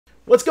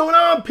What's going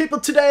on, people?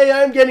 Today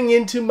I'm getting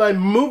into my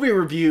movie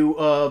review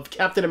of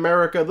Captain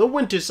America: The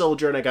Winter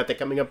Soldier, and I got that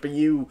coming up for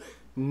you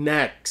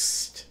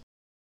next.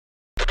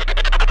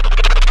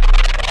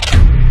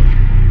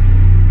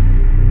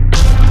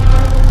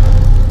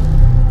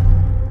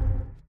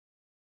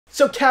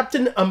 So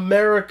Captain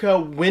America: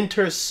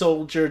 Winter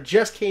Soldier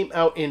just came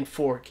out in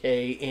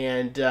 4K,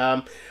 and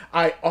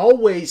I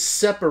always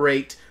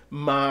separate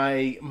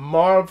my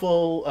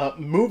Marvel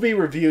movie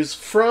reviews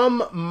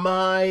from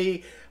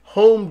my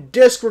home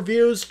disc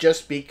reviews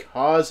just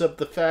because of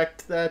the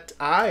fact that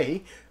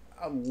I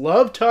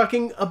love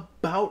talking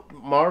about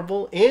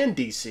Marvel and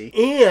DC.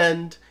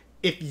 And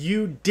if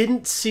you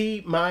didn't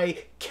see my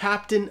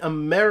Captain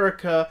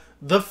America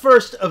the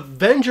First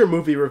Avenger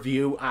movie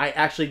review, I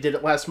actually did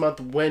it last month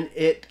when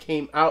it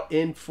came out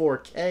in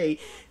 4K,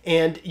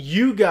 and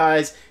you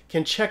guys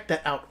can check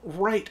that out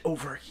right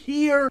over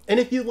here. And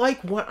if you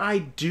like what I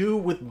do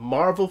with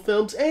Marvel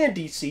films and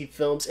DC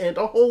films and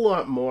a whole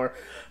lot more,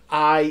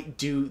 I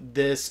do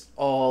this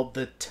all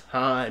the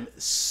time.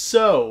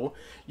 So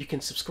you can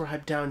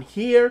subscribe down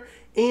here.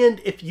 And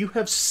if you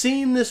have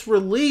seen this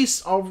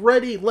release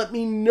already, let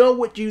me know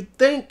what you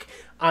think.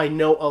 I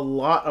know a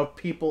lot of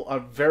people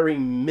are very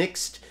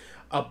mixed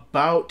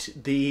about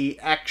the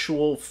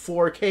actual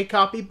 4K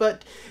copy,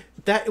 but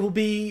that will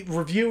be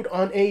reviewed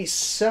on a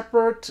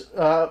separate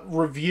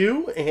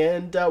review,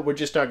 and we're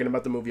just talking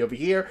about the movie over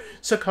here.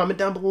 So comment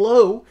down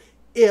below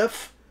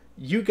if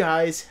you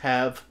guys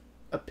have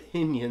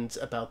opinions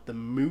about the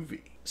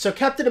movie. So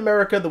Captain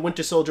America: The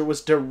Winter Soldier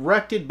was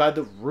directed by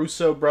the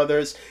Russo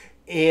brothers,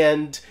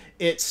 and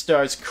it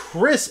stars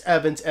Chris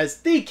Evans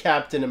as the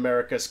Captain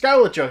America,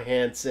 Scarlett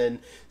Johansson,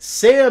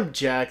 Sam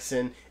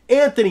Jackson,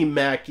 Anthony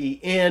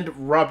Mackie,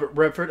 and Robert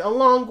Redford,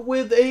 along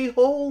with a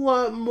whole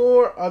lot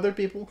more other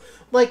people,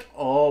 like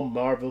all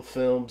Marvel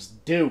films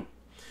do.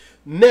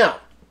 Now,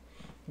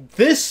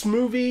 this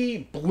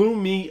movie blew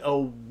me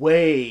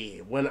away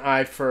when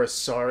I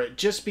first saw it,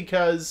 just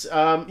because,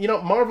 you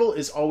know, Marvel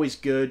is always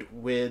good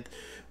with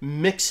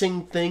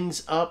mixing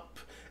things up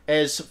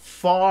as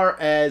far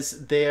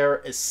as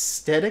their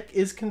aesthetic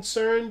is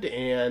concerned.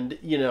 And,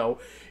 you know,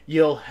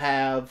 you'll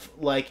have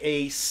like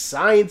a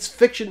science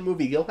fiction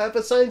movie, you'll have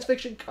a science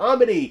fiction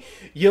comedy,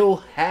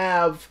 you'll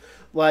have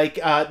like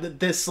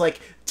this like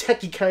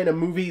techie kind of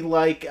movie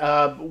like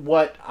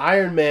what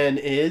Iron Man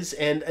is,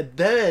 and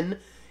then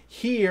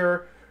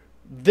here,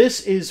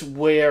 this is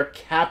where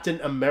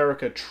Captain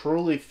America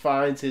truly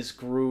finds his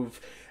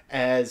groove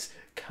as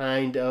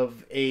kind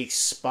of a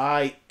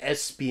spy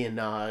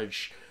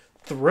espionage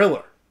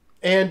thriller.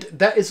 And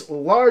that is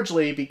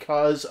largely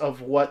because of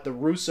what the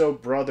Russo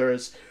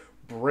brothers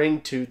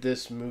bring to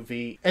this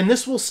movie. And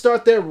this will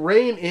start their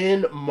reign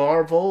in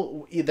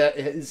Marvel that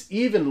has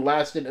even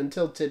lasted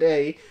until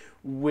today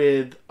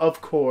with,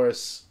 of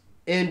course,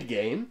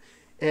 Endgame.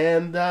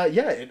 And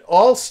yeah, it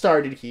all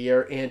started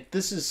here, and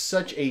this is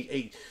such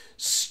a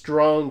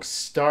strong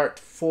start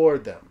for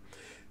them.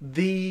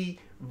 The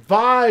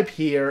vibe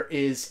here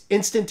is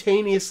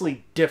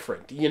instantaneously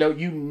different. You know,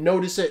 you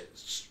notice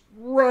it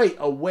right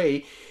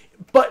away,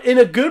 but in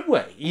a good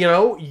way. You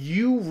know,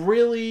 you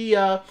really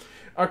are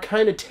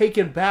kind of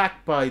taken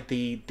back by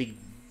the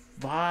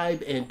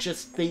vibe and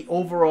just the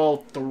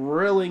overall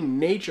thrilling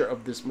nature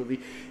of this movie.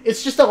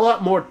 It's just a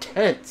lot more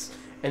tense,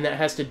 and that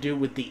has to do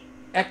with the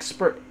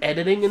expert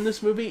editing in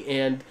this movie.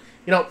 And,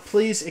 you know,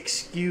 please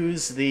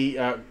excuse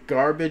the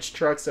garbage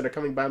trucks that are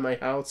coming by my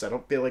house. I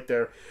don't feel like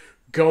they're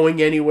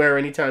going anywhere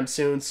anytime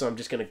soon, so I'm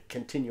just going to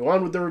continue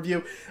on with the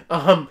review.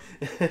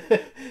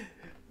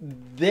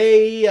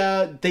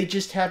 They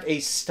just have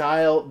a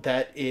style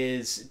that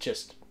is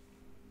just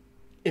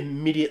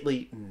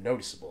immediately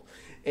noticeable.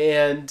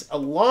 And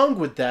along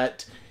with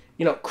that,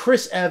 you know,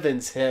 Chris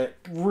Evans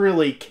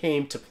really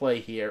came to play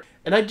here.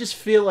 And I just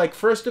feel like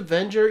First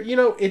Avenger, you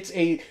know, it's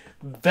a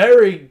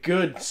very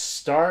good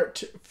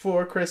start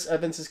for Chris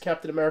Evans as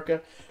Captain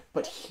America,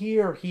 but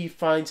here he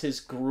finds his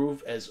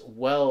groove as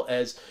well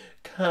as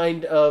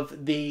kind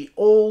of the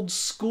old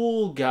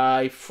school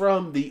guy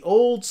from the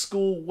old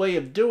school way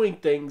of doing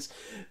things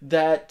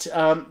that,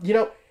 you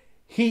know,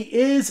 he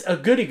is a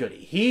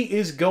goody-goody. He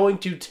is going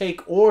to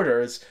take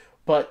orders,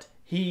 but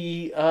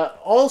he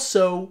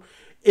also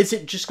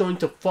isn't just going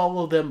to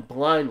follow them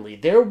blindly.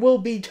 There will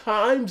be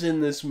times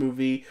in this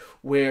movie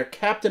where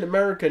Captain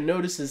America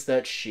notices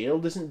that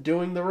S.H.I.E.L.D. isn't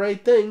doing the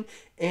right thing,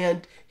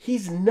 and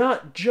he's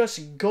not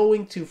just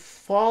going to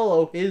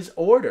follow his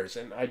orders.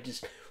 And I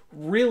just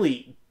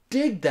really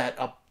dig that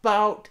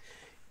about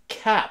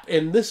Cap.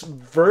 And this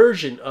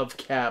version of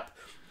Cap,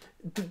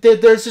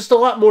 there's just a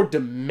lot more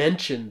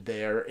dimension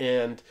there,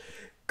 and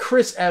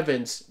Chris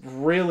Evans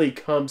really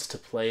comes to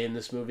play in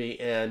this movie,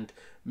 and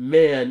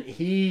man,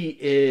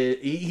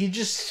 he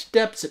just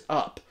steps it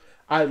up.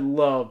 I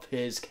love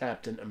his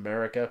Captain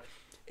America.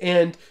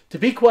 And to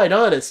be quite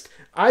honest,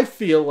 I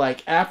feel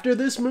like after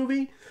this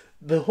movie,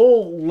 the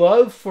whole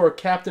love for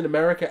Captain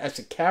America as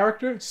a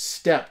character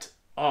stepped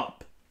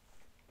up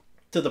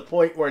to the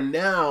point where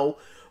now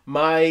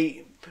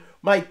my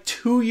My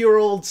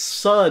 2-year-old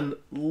son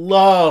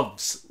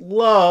loves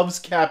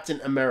Captain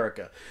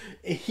America.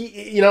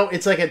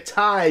 It's like a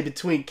tie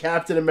between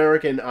Captain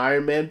America and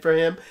Iron Man for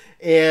him.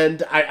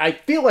 And I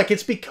feel like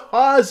it's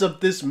because of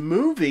this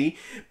movie,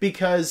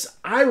 because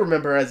I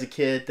remember as a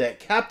kid that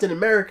Captain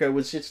America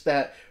was just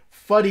that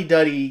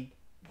fuddy-duddy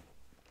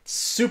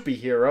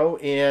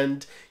superhero,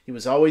 and he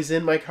was always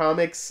in my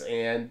comics,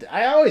 and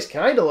I always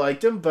kind of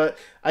liked him, but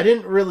I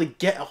didn't really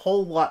get a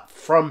whole lot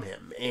from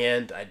him,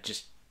 and I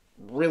just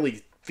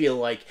really feel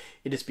like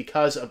it is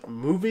because of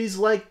movies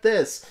like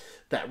this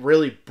that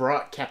really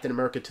brought Captain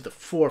America to the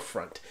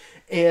forefront.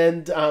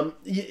 And,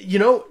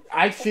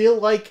 I feel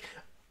like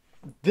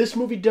this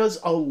movie does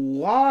a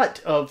lot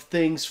of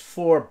things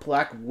for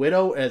Black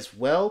Widow as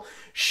well.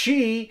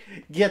 She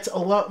gets a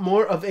lot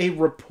more of a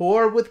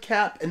rapport with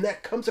Cap, and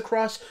that comes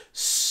across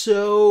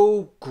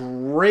so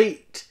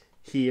great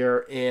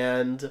here.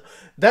 And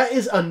that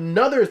is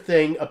another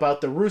thing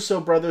about the Russo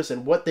brothers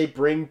and what they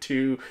bring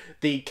to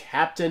the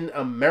Captain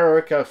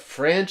America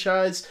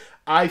franchise.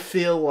 I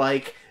feel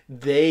like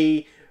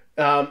they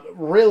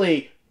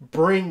really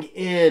bring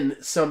in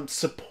some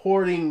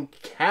supporting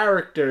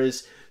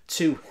characters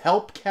to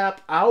help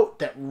Cap out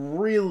that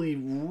really,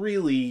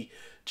 really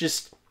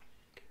just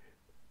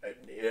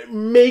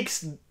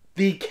makes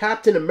the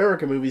Captain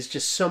America movies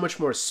just so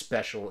much more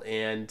special,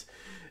 and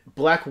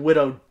Black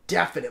Widow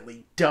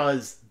definitely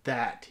does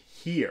that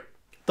here.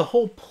 The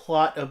whole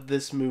plot of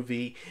this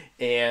movie,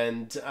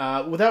 and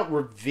without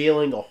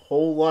revealing a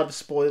whole lot of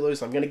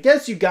spoilers, I'm going to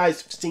guess you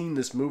guys have seen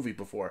this movie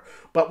before,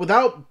 but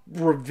without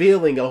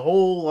revealing a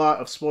whole lot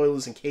of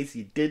spoilers in case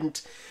you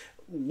didn't,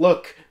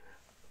 look,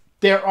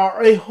 there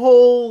are a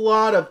whole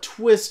lot of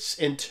twists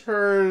and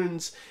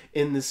turns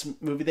in this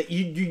movie that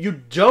you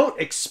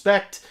don't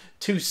expect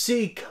to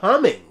see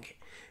coming.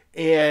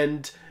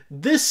 And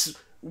this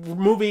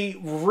movie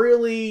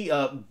really,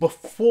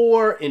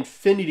 before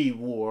Infinity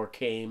War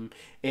came,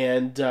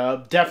 and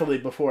definitely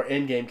before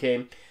Endgame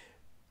came,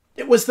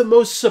 it was the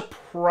most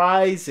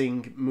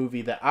surprising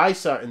movie that I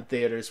saw in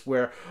theaters,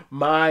 where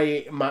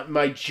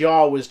my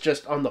jaw was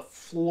just on the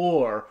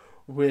floor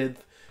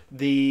with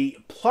the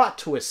plot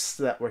twists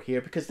that were here,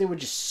 because they were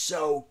just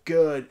so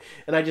good.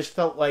 And I just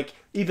felt like,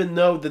 even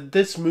though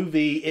this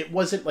movie, it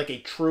wasn't like a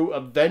true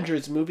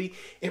Avengers movie,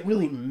 it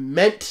really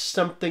meant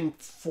something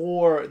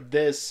for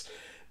this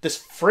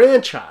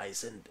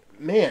franchise. And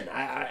man,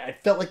 I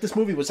felt like this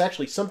movie was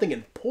actually something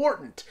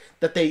important,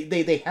 that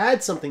they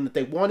had something that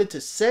they wanted to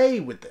say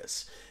with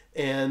this.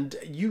 And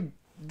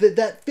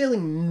that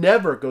feeling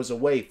never goes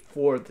away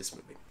for this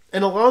movie.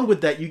 And along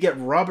with that, you get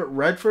Robert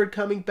Redford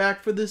coming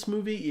back for this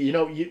movie.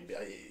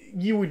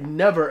 You would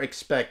never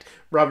expect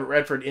Robert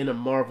Redford in a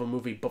Marvel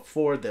movie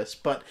before this.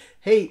 But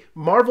hey,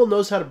 Marvel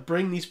knows how to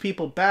bring these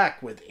people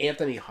back with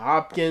Anthony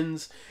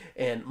Hopkins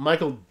and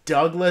Michael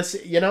Douglas.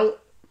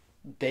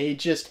 They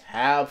just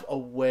have a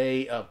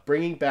way of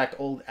bringing back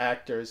old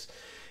actors,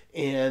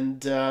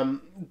 and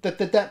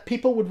that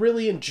people would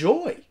really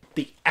enjoy.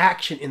 The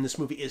action in this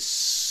movie is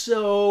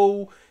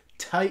so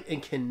tight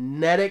and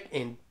kinetic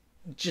and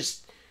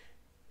just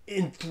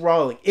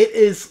enthralling. It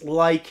is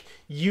like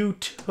you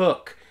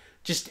took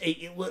just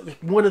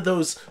one of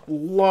those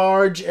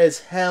large as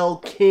hell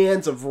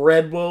cans of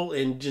Red Bull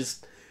and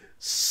just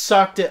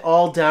sucked it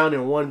all down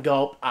in one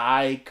gulp.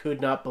 I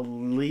could not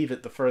believe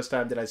it the first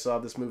time that I saw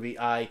this movie.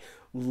 I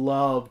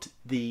loved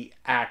the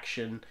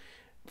action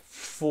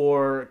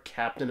for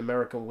Captain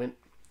America.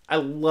 I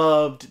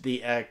loved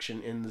the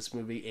action in this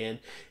movie, and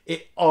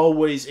it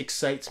always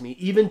excites me,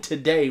 even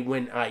today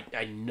when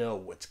I know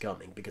what's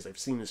coming, because I've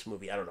seen this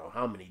movie I don't know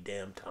how many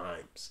damn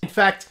times. In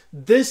fact,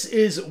 this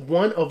is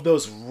one of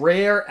those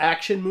rare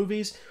action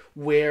movies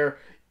where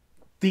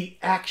the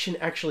action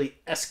actually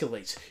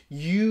escalates.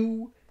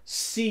 You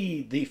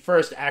see the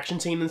first action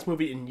scene in this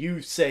movie and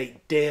you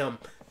say, damn,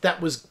 that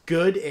was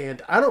good,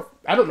 and I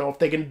don't know if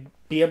they can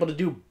be able to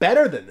do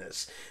better than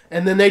this.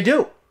 And then they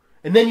do.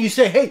 And then you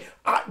say, hey,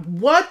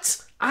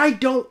 what? I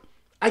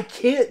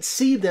can't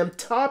see them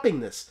topping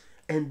this.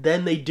 And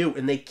then they do.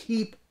 And they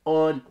keep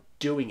on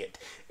doing it.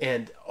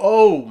 And,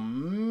 oh,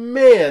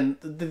 man,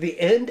 the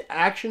end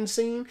action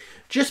scene,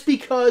 just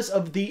because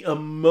of the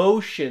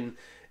emotion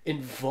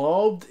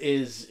involved,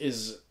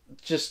 is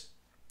just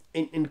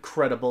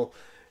incredible.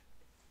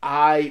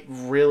 I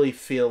really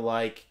feel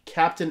like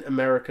Captain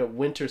America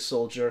Winter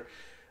Soldier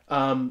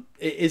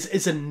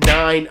is a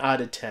 9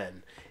 out of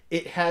 10.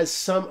 It has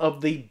some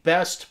of the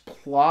best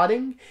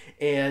plotting,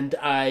 and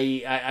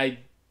I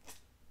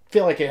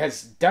feel like it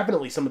has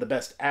definitely some of the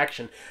best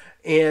action.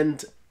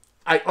 And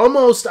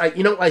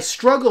I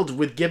struggled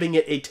with giving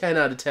it a 10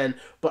 out of 10,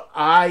 but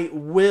I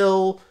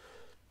will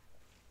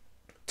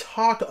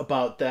talk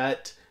about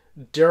that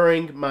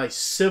during my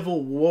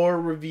Civil War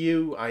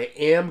review. I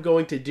am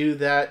going to do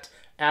that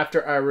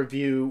after I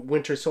review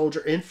Winter Soldier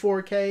in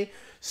 4K,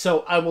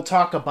 so I will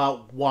talk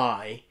about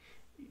why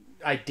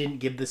I didn't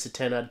give this a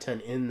 10 out of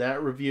 10 in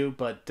that review,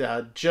 but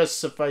just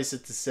suffice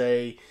it to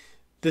say,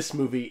 this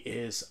movie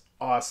is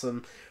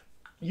awesome.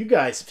 You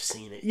guys have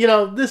seen it. You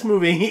know, this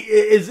movie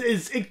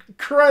is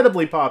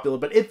incredibly popular,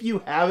 but if you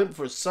haven't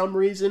for some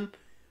reason,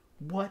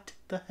 what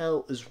the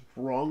hell is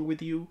wrong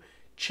with you?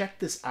 Check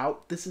this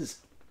out. This is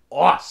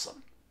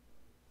awesome.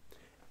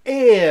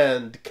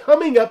 And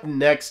coming up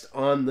next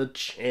on the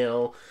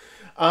channel,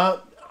 I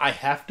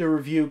have to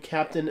review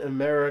Captain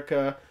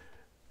America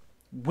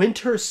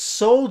Winter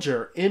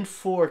Soldier in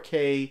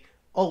 4K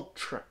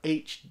Ultra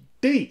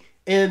HD.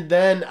 And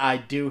then I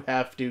do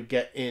have to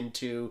get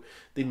into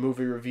the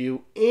movie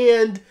review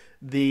and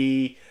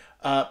the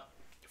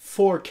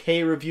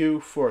 4K review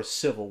for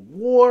Civil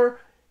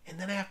War. And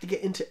then I have to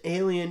get into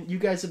Alien. You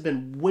guys have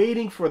been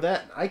waiting for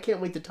that. I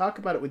can't wait to talk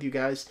about it with you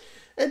guys.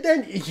 And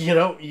then, you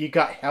know, you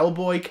got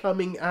Hellboy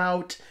coming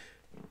out.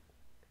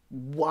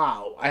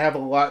 Wow, I have a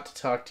lot to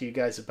talk to you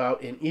guys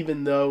about, and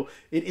even though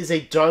it is a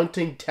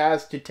daunting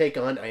task to take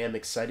on, I am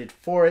excited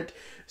for it.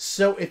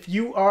 So if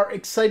you are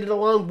excited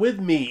along with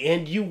me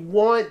and you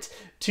want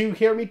to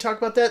hear me talk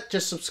about that,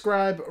 just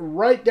subscribe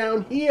right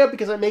down here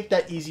because I make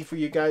that easy for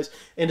you guys.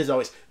 And as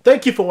always,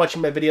 thank you for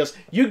watching my videos.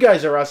 You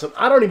guys are awesome.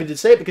 I don't even need to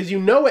say it because you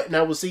know it, and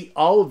I will see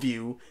all of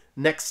you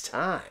next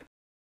time.